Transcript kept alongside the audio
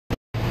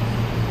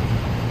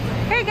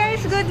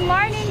good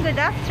morning, good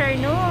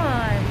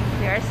afternoon.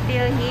 We are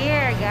still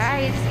here,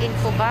 guys, in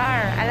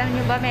Alkhobar. Alam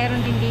nyo ba,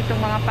 meron din dito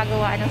mga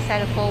pagawa ng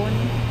cellphone.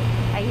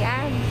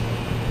 Ayan.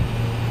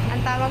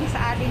 Ang tawag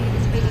sa atin dito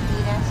sa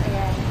Pilipinas,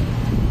 ayan.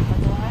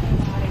 Pagawa ng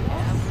mga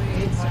relos.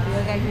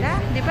 Ganda,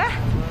 di ba?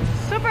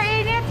 Super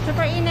init,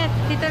 super init.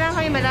 Dito lang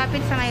kami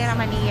malapit sa may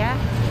Ramania.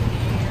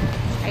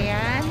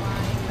 Ayan.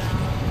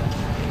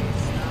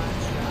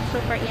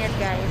 Super init,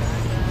 guys.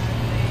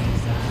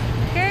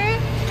 Okay.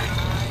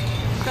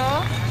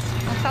 So,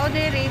 ang Saudi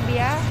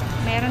Arabia,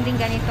 meron din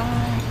ganitong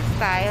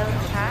style,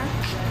 ha?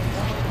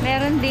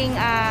 Meron ding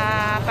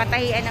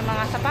patahian ng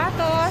mga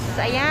sapatos.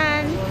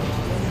 Ayan.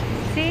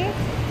 See?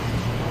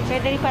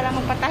 Pwede rin pala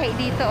magpatahi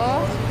dito,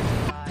 oh.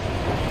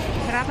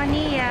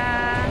 Ramania.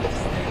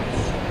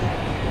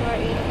 Where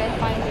you can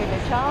find here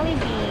the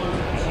Jollibee.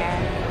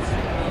 Ayan.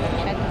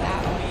 Masyadong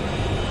tao.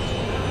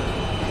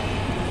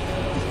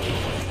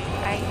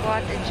 I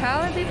bought a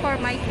Jollibee for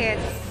my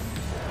kids.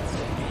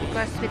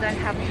 Because we don't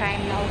have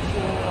time now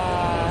to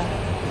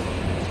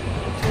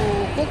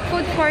cook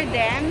food for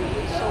them.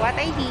 So what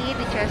I did,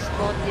 we just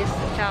bought this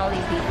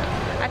Jollibee.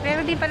 At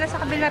meron din pala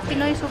sa kabila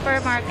Pinoy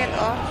supermarket,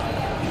 oh.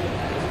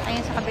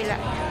 Ayun sa kabila,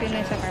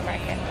 Pinoy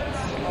supermarket.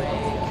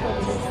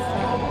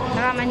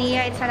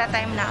 Nakamaniya, it's a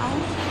time now.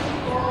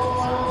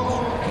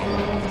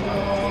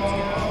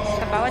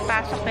 Sa bawat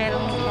pasok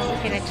meron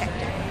pina-check.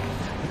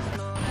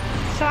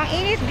 So ang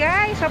init,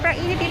 guys, sobrang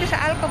init dito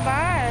sa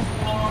Alkhobar.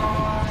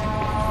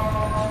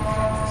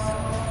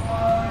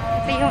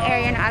 Ito yung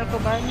area ng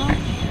Alkhobar, no?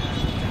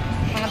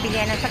 Mga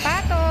bilihan ng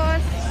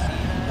sapatos.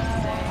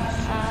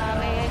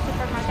 May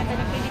supermarket na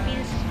ng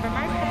Philippines,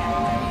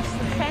 supermarket,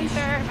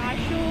 center, mga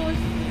shoes.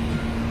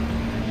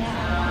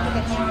 Ayan, look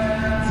at nyo.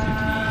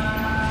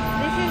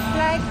 This is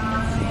like,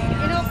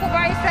 you know,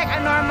 Alkhobar is like a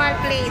normal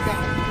place.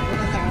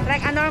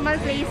 Like a normal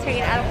place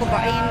here in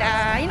Alkhobar.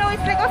 You know,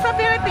 it's like also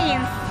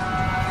Philippines.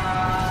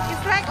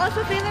 It's like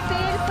also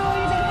Philippines. So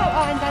you don't have,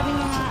 oh, ang daming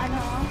mga, ano,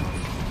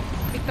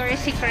 Victoria's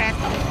Secret.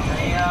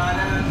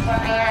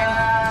 Ayan.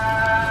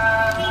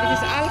 This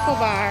is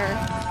Alkhobar.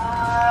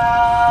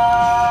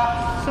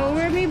 So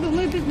we're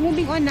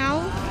moving on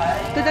now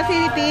to the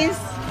Philippines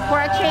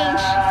for a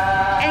change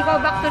and go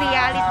back to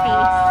reality.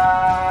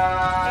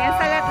 Ayan,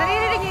 sala.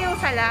 Naririnig niyo yung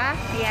sala?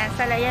 Ayan,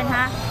 sala yan,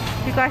 ha?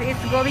 Because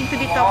it's going to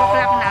be 12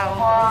 o'clock now.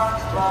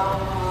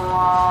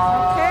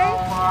 Okay?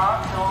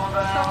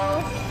 So,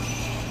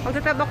 pag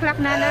 12 o'clock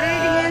na,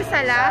 naririnig niyo yung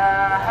sala?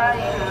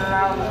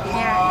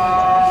 Ayan.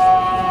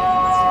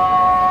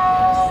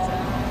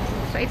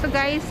 So ito,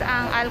 guys,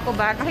 ang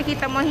Alkhobar.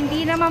 Makikita mo,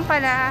 hindi naman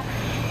pala,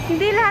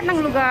 hindi lahat ng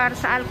lugar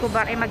sa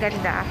Alkhobar ay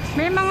maganda.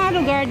 May mga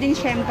lugar din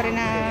syempre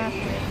na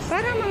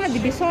parang mga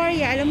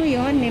divisoria, alam mo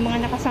yon, may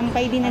mga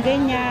nakasampay din na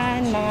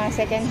ganyan, mga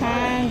second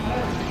hand.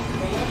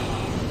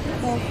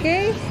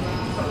 Okay.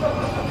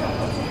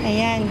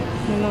 Ayan,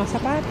 may mga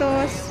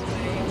sapatos.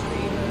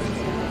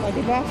 O,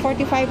 diba?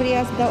 45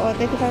 riyals daw, o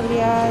 35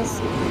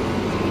 riyals.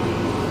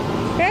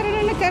 Pero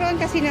nung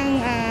nagkaroon kasi ng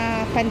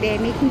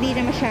pandemic, hindi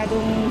na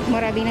masyadong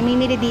maraming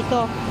namimili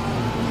dito.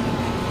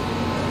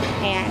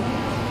 Ayan.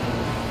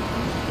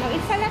 Now,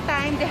 it's Salah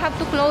time. They have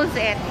to close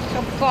it. So,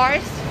 of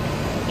course,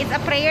 it's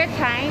a prayer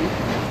time.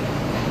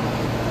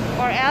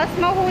 Or else,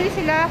 mahuhuli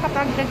sila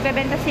kapag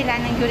nagbebenta sila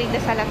ng during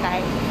the Salah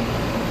time.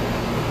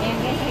 Ayan,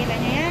 guys. Kita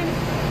nyo yan.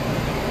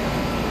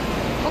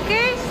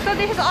 Okay. So,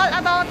 this is all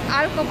about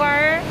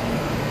Alkhobar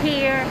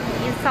here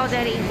in Saudi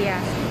Arabia.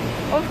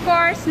 Of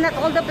course, not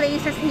all the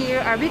places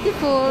here are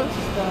beautiful.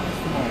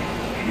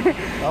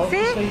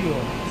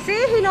 See,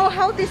 he know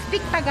how to speak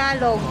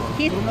Tagalog.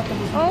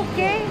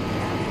 Okay.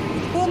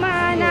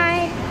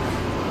 Pumanay.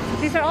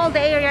 These are all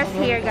the areas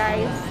here,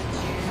 guys.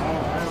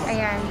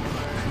 Ayan.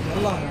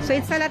 So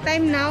it's Salah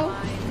time now.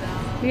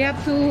 We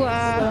have to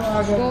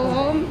go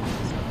home.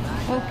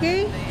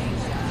 Okay.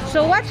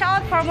 So watch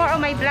out for more of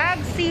my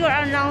vlogs. See you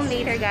around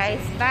later,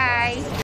 guys. Bye.